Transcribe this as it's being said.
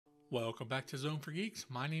Welcome back to Zone for Geeks.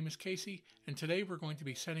 My name is Casey, and today we're going to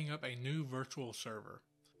be setting up a new virtual server.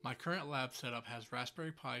 My current lab setup has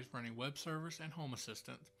Raspberry Pis running web servers and Home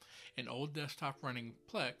Assistant, an old desktop running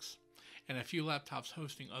Plex, and a few laptops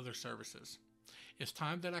hosting other services. It's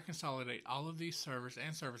time that I consolidate all of these servers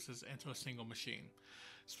and services into a single machine.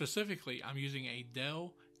 Specifically, I'm using a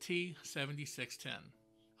Dell T7610.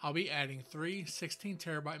 I'll be adding three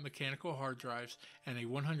 16TB mechanical hard drives and a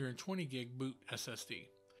 120GB boot SSD.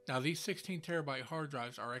 Now these 16TB hard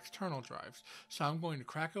drives are external drives, so I'm going to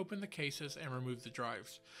crack open the cases and remove the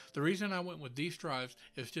drives. The reason I went with these drives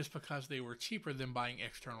is just because they were cheaper than buying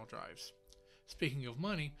external drives. Speaking of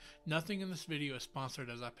money, nothing in this video is sponsored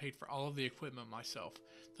as I paid for all of the equipment myself.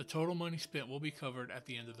 The total money spent will be covered at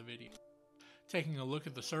the end of the video. Taking a look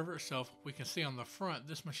at the server itself, we can see on the front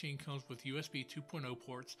this machine comes with USB 2.0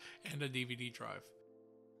 ports and a DVD drive.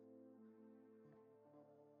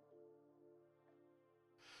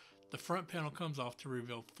 The front panel comes off to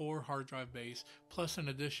reveal 4 hard drive bays plus an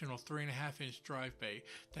additional 3.5-inch drive bay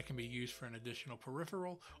that can be used for an additional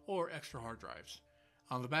peripheral or extra hard drives.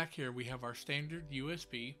 On the back here we have our standard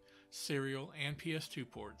USB, serial, and PS2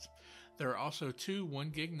 ports. There are also 2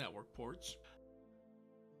 1GB network ports.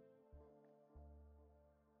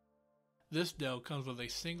 This Dell comes with a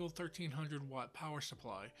single 1300 watt power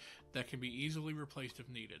supply that can be easily replaced if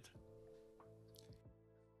needed.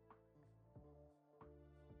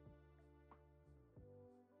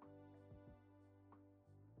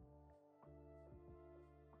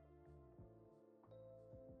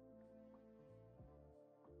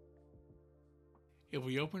 If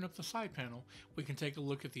we open up the side panel, we can take a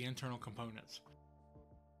look at the internal components.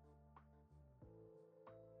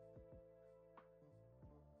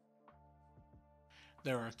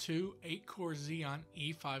 There are 2 8-core Xeon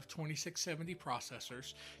E5 2670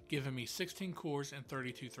 processors, giving me 16 cores and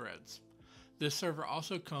 32 threads. This server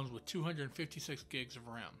also comes with 256 gigs of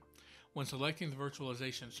RAM. When selecting the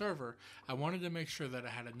virtualization server, I wanted to make sure that I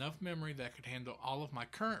had enough memory that could handle all of my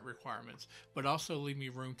current requirements, but also leave me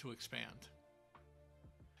room to expand.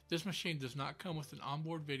 This machine does not come with an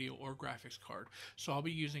onboard video or graphics card, so I'll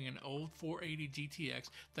be using an old 480 GTX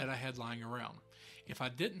that I had lying around. If I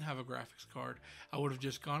didn't have a graphics card, I would have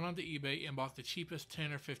just gone onto eBay and bought the cheapest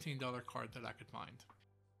 $10 or $15 card that I could find.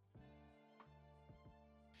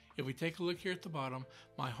 If we take a look here at the bottom,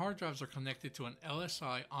 my hard drives are connected to an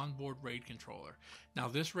LSI onboard RAID controller. Now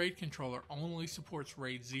this RAID controller only supports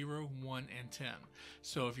RAID 0, 1, and 10,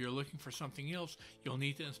 so if you're looking for something else, you'll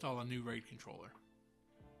need to install a new RAID controller.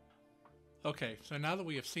 Okay, so now that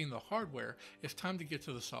we have seen the hardware, it's time to get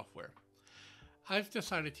to the software. I've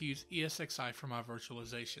decided to use ESXi for my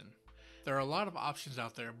virtualization. There are a lot of options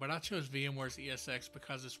out there, but I chose VMware's ESX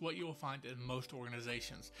because it's what you will find in most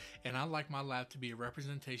organizations, and I like my lab to be a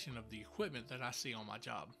representation of the equipment that I see on my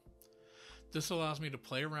job. This allows me to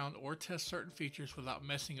play around or test certain features without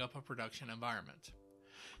messing up a production environment.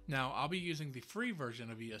 Now, I'll be using the free version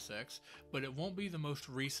of ESX, but it won't be the most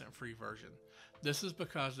recent free version. This is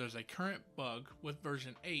because there's a current bug with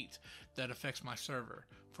version 8 that affects my server.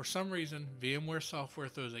 For some reason, VMware software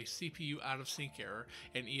throws a CPU out of sync error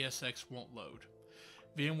and ESX won't load.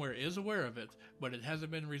 VMware is aware of it, but it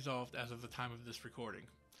hasn't been resolved as of the time of this recording.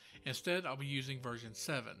 Instead, I'll be using version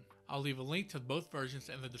 7. I'll leave a link to both versions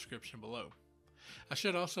in the description below. I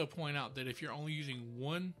should also point out that if you're only using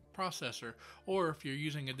one processor or if you're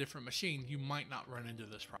using a different machine, you might not run into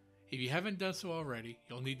this problem. If you haven't done so already,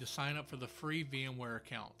 you'll need to sign up for the free VMware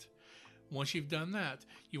account. Once you've done that,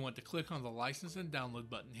 you want to click on the license and download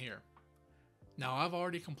button here. Now I've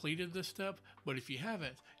already completed this step, but if you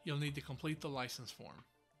haven't, you'll need to complete the license form.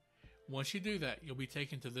 Once you do that, you'll be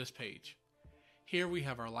taken to this page. Here we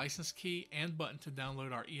have our license key and button to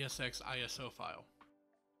download our ESX ISO file.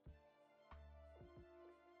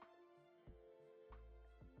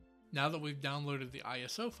 Now that we've downloaded the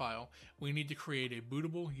ISO file, we need to create a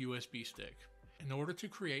bootable USB stick. In order to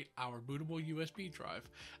create our bootable USB drive,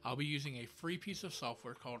 I'll be using a free piece of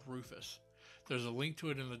software called Rufus. There's a link to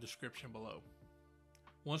it in the description below.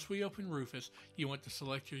 Once we open Rufus, you want to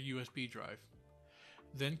select your USB drive.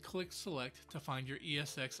 Then click Select to find your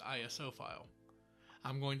ESX ISO file.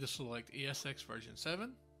 I'm going to select ESX version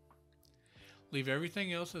 7. Leave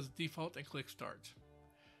everything else as default and click Start.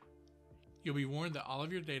 You'll be warned that all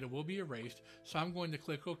of your data will be erased, so I'm going to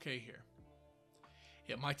click OK here.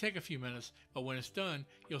 It might take a few minutes, but when it's done,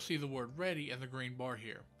 you'll see the word Ready in the green bar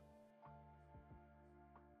here.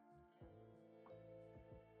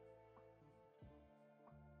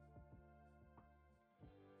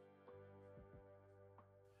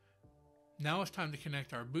 Now it's time to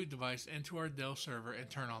connect our boot device into our Dell server and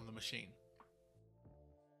turn on the machine.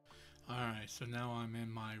 Alright, so now I'm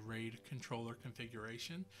in my RAID RAID controller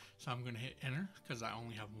configuration. So I'm going to hit enter because I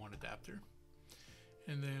only have one adapter.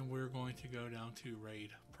 And then we're going to go down to RAID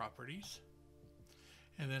properties.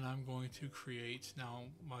 And then I'm going to create, now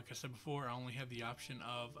like I said before, I only have the option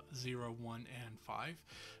of 0, 1, and 5.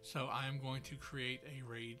 So I am going to create a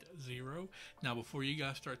RAID 0. Now before you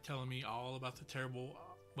guys start telling me all about the terrible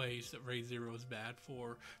ways that RAID 0 is bad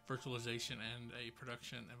for virtualization and a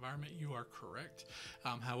production environment, you are correct.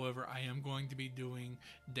 However, I am going to be doing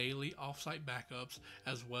daily offsite backups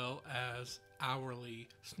as well as hourly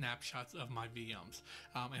snapshots of my VMs.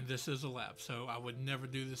 And this is a lab, so I would never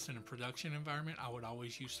do this in a production environment. I would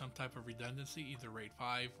always use some type of redundancy, either RAID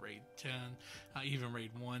 5, RAID 10, even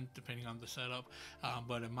RAID 1, depending on the setup.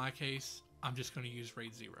 But in my case, I'm just going to use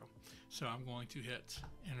RAID 0. So I'm going to hit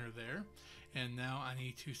enter there. And now I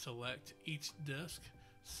need to select each disk.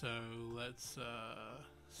 So let's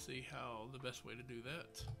see how the best way to do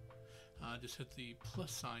that. Just hit the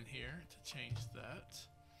plus sign here to change that.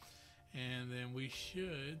 And then we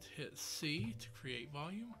should hit C to create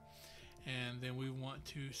volume. And then we want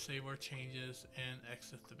to save our changes and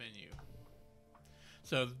exit the menu.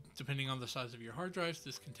 So depending on the size of your hard drives,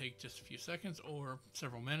 this can take just a few seconds or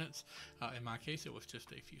several minutes. In my case, it was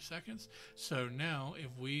just a few seconds. So now if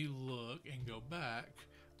we look and go back,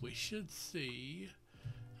 we should see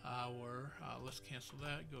our, let's cancel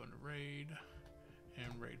that, go into RAID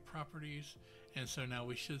and RAID properties. And so now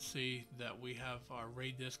we should see that we have our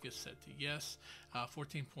RAID disk is set to yes,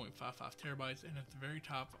 14.55 terabytes. And at the very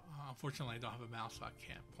top, unfortunately I don't have a mouse so I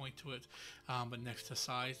can't point to it, but next to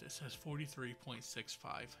size it says 43.65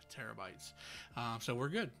 terabytes. So we're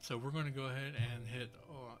good. So we're going to go ahead and hit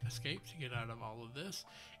escape to get out of all of this,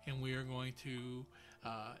 and we are going to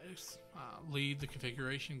leave the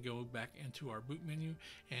configuration, go back into our boot menu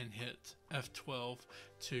and hit F12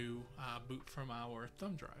 to boot from our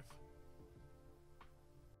thumb drive.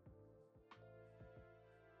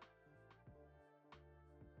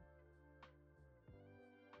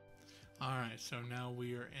 Alright, so now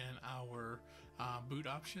we are in our boot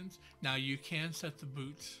options. Now you can set the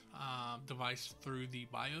boot device through the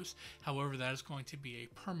BIOS. However, that is going to be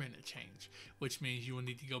a permanent change, which means you will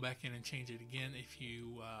need to go back in and change it again if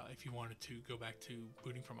you wanted to go back to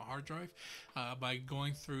booting from a hard drive. By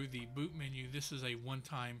going through the boot menu, this is a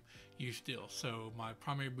one-time use deal. So my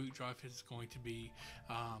primary boot drive is going to be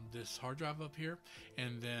this hard drive up here,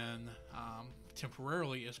 and then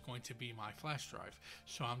temporarily it's going to be my flash drive.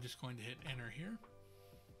 So I'm just going to hit enter here.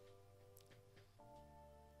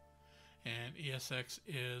 And ESX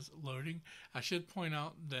is loading. I should point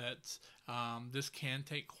out that this can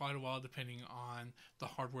take quite a while depending on the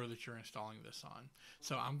hardware that you're installing this on.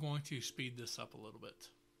 So I'm going to speed this up a little bit.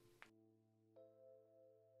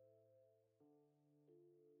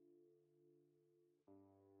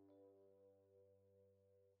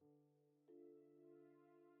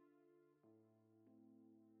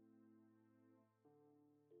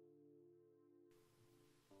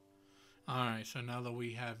 Alright, so now that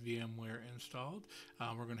we have VMware installed,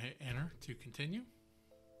 we're going to hit enter to continue.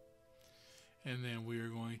 And then we are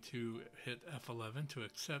going to hit F11 to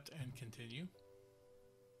accept and continue.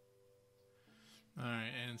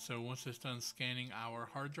 Alright, and so once it's done scanning our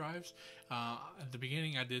hard drives, at the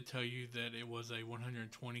beginning I did tell you that it was a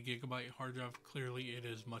 120 gigabyte hard drive. Clearly it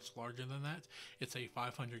is much larger than that. It's a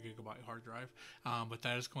 500 gigabyte hard drive, but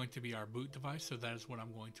that is going to be our boot device, so that is what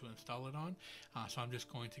I'm going to install it on. So I'm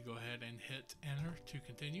just going to go ahead and hit enter to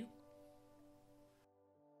continue.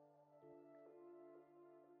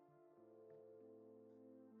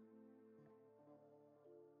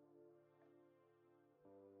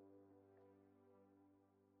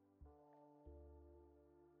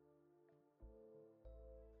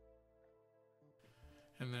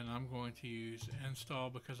 And then I'm going to use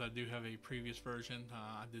install because I do have a previous version.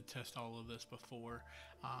 I did test all of this before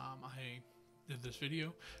I did this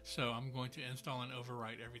video. So I'm going to install and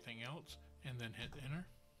overwrite everything else and then hit enter.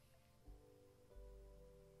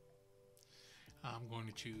 I'm going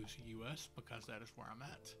to choose US because that is where I'm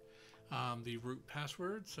at. The root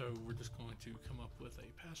password, so we're just going to come up with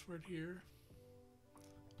a password here.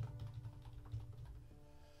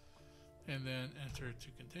 And then enter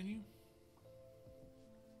to continue.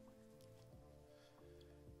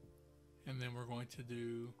 And then we're going to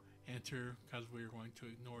do enter because we're going to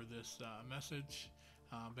ignore this message.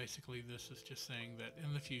 Basically, this is just saying that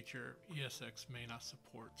in the future, ESX may not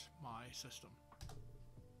support my system.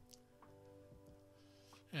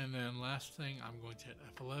 And then last thing, I'm going to hit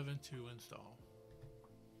F11 to install.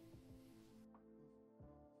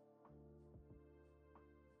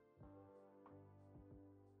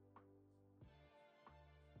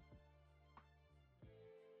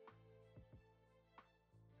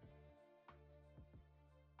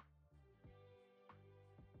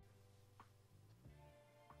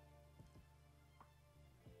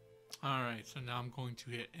 Alright, so now I'm going to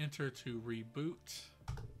hit enter to reboot.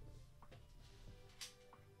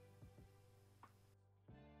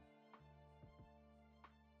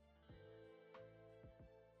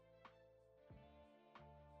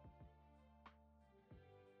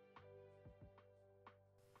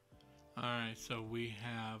 Alright, so we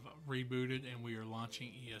have rebooted and we are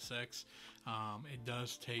launching ESX. It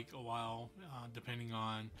does take a while, depending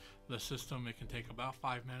on the system. It can take about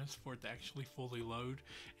 5 minutes for it to actually fully load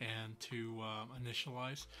and to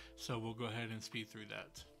initialize. So we'll go ahead and speed through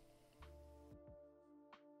that.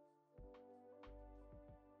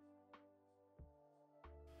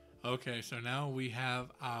 Okay, so now we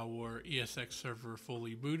have our ESX server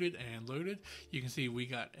fully booted and loaded. You can see we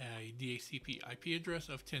got a DHCP IP address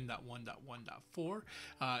of 10.1.1.4.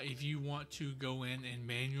 If you want to go in and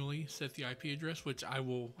manually set the IP address, which I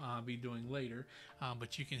will be doing later,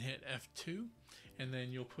 but you can hit F2 and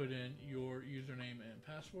then you'll put in your username and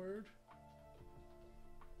password.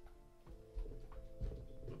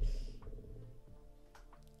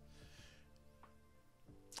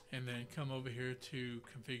 And then come over here to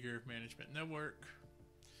configure management network,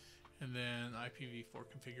 and then IPv4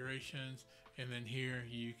 configurations, and then here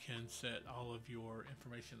you can set all of your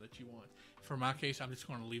information that you want. For my case, I'm just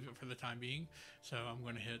going to leave it for the time being, so I'm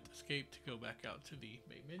going to hit escape to go back out to the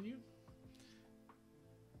main menu.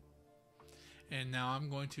 And now I'm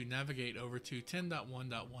going to navigate over to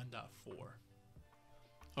 10.1.1.4.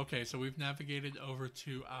 Okay, so we've navigated over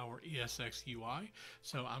to our ESX UI.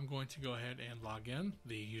 So I'm going to go ahead and log in.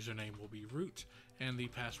 The username will be root, and the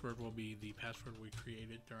password will be the password we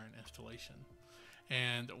created during installation.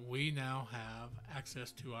 And we now have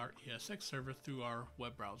access to our ESX server through our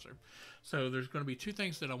web browser. So there's going to be two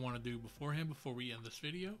things that I want to do beforehand before we end this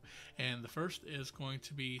video. And the first is going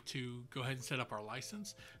to be to go ahead and set up our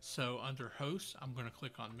license. So under hosts, I'm going to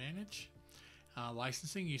click on manage.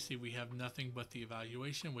 Licensing, you see we have nothing but the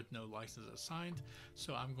evaluation with no license assigned,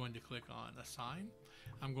 so I'm going to click on assign.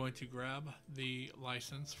 I'm going to grab the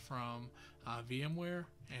license from VMware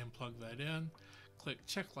and plug that in, click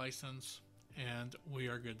check license, and we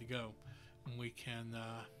are good to go. And we can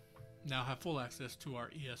now have full access to our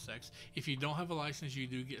ESX. If you don't have a license, you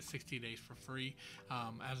do get 60 days for free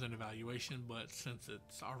as an evaluation, but since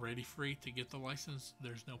it's already free to get the license,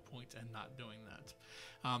 there's no point in not doing that.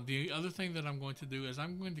 The other thing that I'm going to do is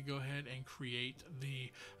I'm going to go ahead and create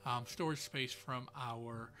the storage space from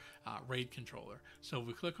our RAID controller. So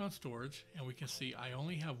we click on storage and we can see I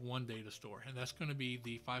only have one data store, and that's going to be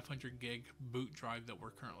the 500 gig boot drive that we're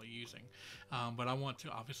currently using. But I want to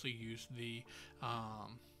obviously use the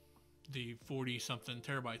 40 something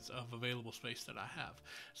terabytes of available space that I have.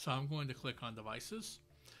 So I'm going to click on devices,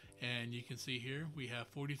 and you can see here we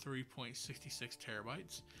have 43.66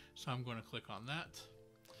 terabytes. So I'm going to click on that,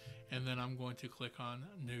 and then I'm going to click on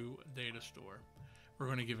new data store. We're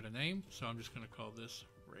going to give it a name, so I'm just going to call this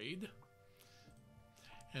RAID,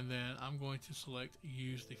 and then I'm going to select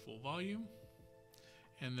use the full volume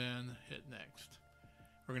and then hit next.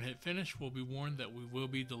 We're going to hit finish. We'll be warned that we will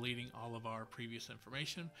be deleting all of our previous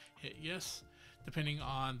information. Hit yes. Depending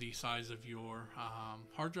on the size of your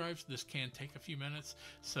hard drives, this can take a few minutes,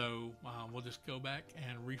 so we'll just go back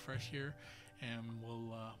and refresh here, and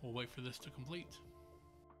we'll wait for this to complete.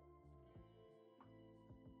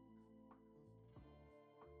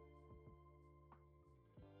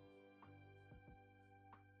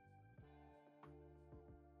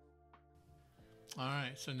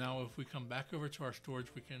 Alright, so now if we come back over to our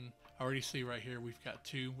storage, we can already see right here we've got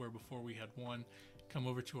two where before we had one. Come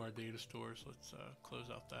over to our data stores. Let's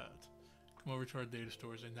close out that. Come over to our data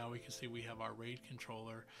stores, and now we can see we have our RAID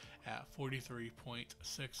controller at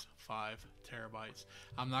 43.65 terabytes.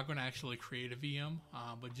 I'm not going to actually create a VM,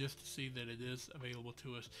 but just to see that it is available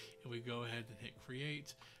to us, if we go ahead and hit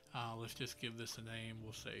create, let's just give this a name.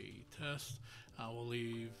 We'll say test. We'll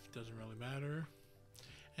leave, doesn't really matter.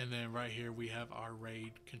 And then right here we have our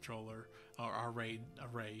RAID controller, or our RAID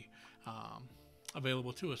array,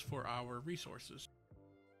 available to us for our resources.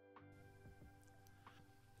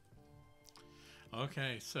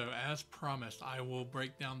 Okay, so as promised, I will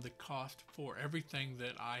break down the cost for everything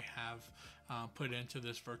that I have put into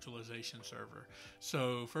this virtualization server.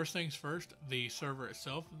 So first things first, the server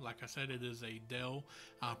itself, like I said, it is a Dell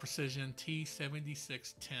Precision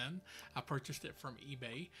T7610. I purchased it from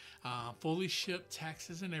eBay. Fully shipped,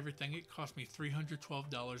 taxes and everything, it cost me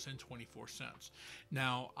 $312.24.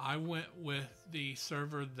 Now, I went with the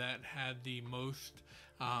server that had the most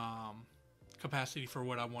capacity for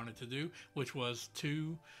what I wanted to do, which was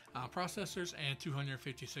 2 processors and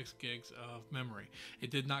 256 gigs of memory.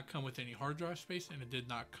 It did not come with any hard drive space, and it did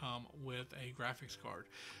not come with a graphics card.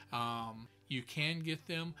 You can get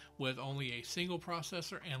them with only a single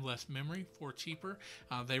processor and less memory for cheaper.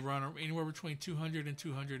 They run anywhere between $200 and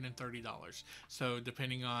 $230, so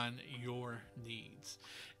depending on your needs.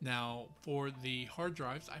 Now, for the hard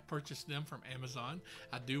drives, I purchased them from Amazon.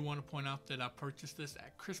 I do want to point out that I purchased this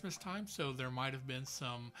at Christmas time, so there might have been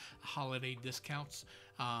some holiday discounts,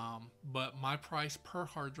 but my price per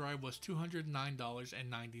hard drive was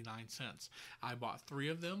 $209.99. I bought 3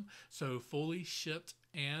 of them, so fully shipped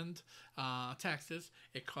and taxes,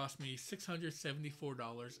 it cost me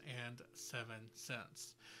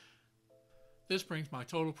 $674.07. This brings my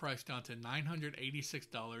total price down to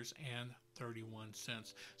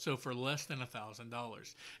 $986.31. So for less than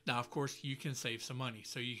 $1,000. Now, of course, you can save some money,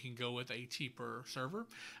 so you can go with a cheaper server.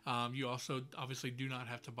 You also obviously do not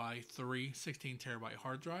have to buy 3 16 terabyte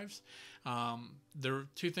hard drives. There are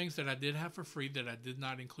 2 things that I did have for free that I did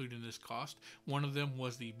not include in this cost. One of them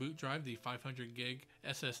was the boot drive, the 500 gig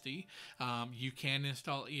SSD. You can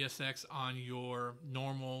install ESX on your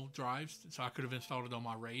normal drives, so I could have installed it on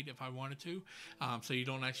my RAID if I wanted to. So you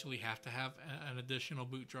don't actually have to have an additional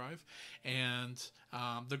boot drive. And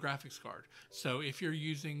the graphics card. So if you're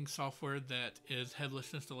using software that is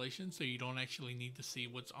headless installation, so you don't actually need to see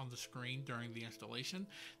what's on the screen during the installation,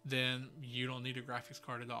 then you don't need a graphics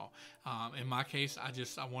card at all. In my case, I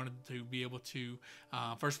wanted to be able to,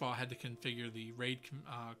 first of all, I had to configure the RAID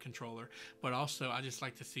controller, but also I just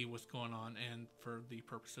like to see what's going on, and for the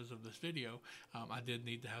purposes of this video, I did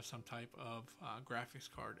need to have some type of graphics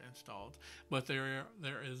card installed. But there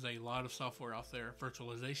is a lot of software out there,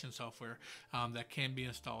 virtualization software, that can be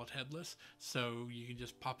installed headless, so you can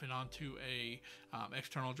just pop it onto a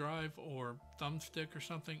external drive or thumbstick or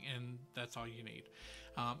something, and that's all you need.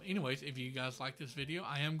 Anyways, if you guys like this video,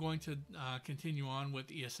 I am going to continue on with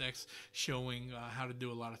ESX, showing how to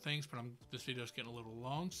do a lot of things, but this video is getting a little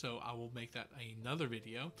long, so I will make that another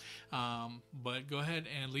video. But go ahead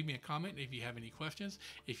and leave me a comment if you have any questions.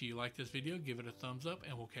 If you like this video, give it a thumbs up,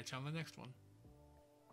 and we'll catch you on the next one.